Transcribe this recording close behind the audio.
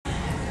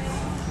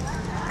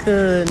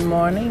Good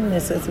morning.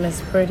 This is Miss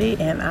Pretty,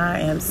 and I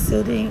am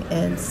sitting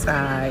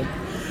inside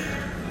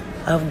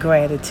of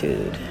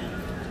gratitude.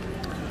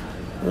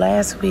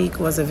 Last week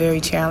was a very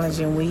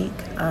challenging week.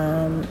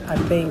 I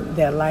think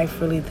that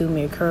life really threw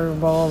me a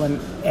curveball, and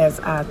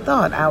as I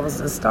thought I was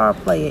a star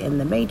player in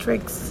the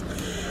Matrix,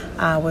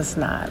 I was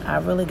not. I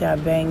really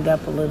got banged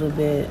up a little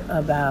bit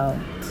about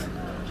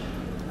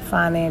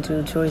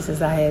financial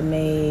choices I had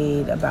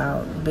made,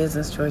 about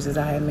business choices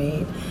I had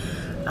made,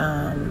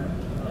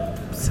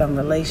 some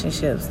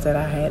relationships that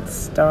I had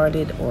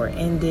started or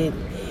ended,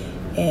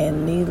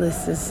 and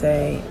needless to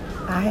say,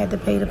 I had to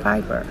pay the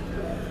piper.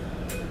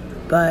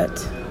 But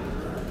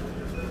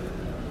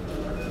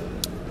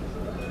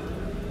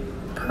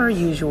per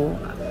usual,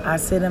 I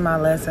sit in my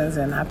lessons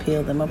and I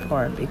peel them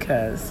apart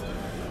because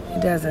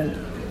it doesn't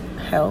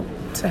help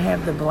to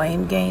have the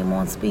blame game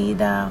on speed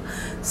dial.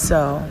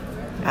 So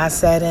I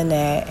sat in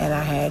that and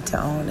I had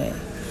to own it.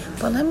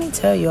 But let me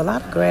tell you, a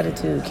lot of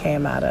gratitude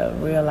came out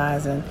of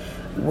realizing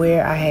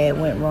where I had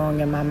went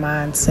wrong in my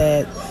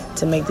mindset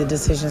to make the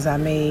decisions I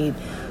made,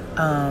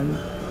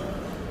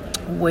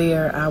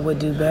 where I would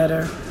do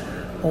better,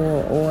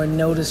 or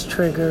notice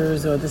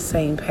triggers or the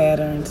same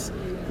patterns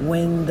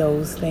when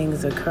those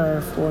things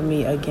occur for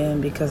me again,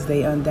 because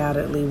they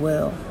undoubtedly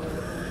will.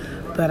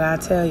 But I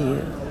tell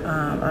you,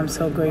 I'm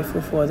so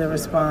grateful for the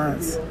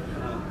response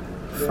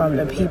from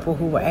the people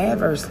who were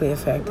adversely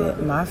affected,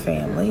 my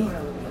family,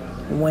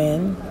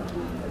 when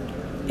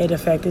it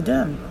affected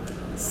them.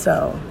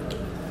 So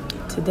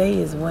today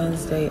is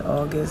Wednesday,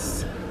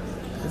 August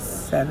the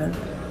 7th,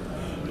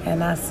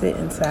 and I sit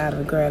inside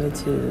of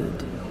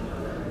gratitude,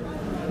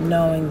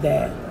 knowing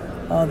that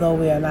although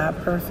we are not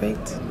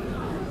perfect,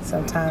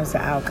 sometimes the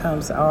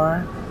outcomes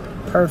are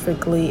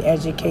perfectly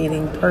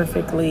educating,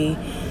 perfectly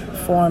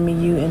forming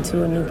you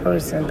into a new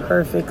person,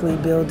 perfectly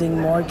building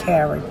more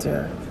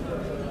character.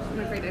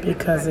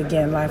 Because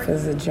again, life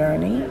is a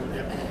journey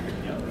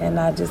and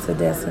not just a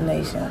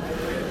destination.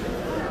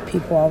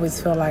 People always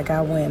feel like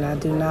I win. I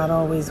do not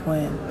always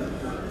win.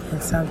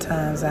 And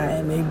sometimes I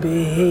am a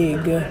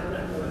big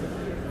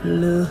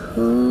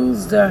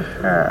loser.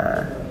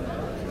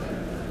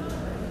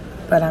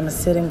 But I'm going to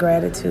sit in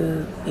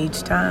gratitude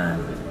each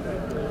time.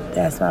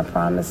 That's my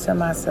promise to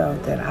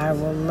myself, that I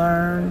will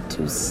learn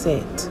to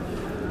sit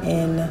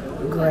in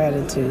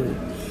gratitude,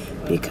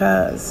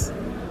 because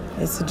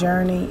it's a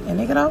journey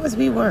and it could always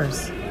be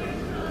worse,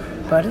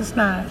 but it's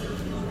not.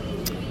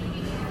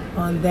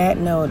 On that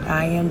note,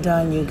 I am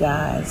done, you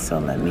guys. So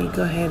let me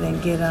go ahead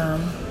and get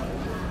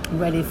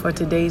ready for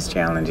today's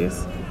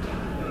challenges,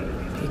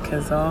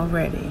 because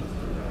already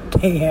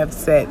they have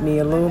set me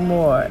a little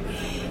more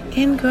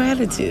in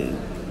gratitude.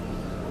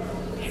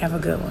 Have a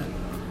good one.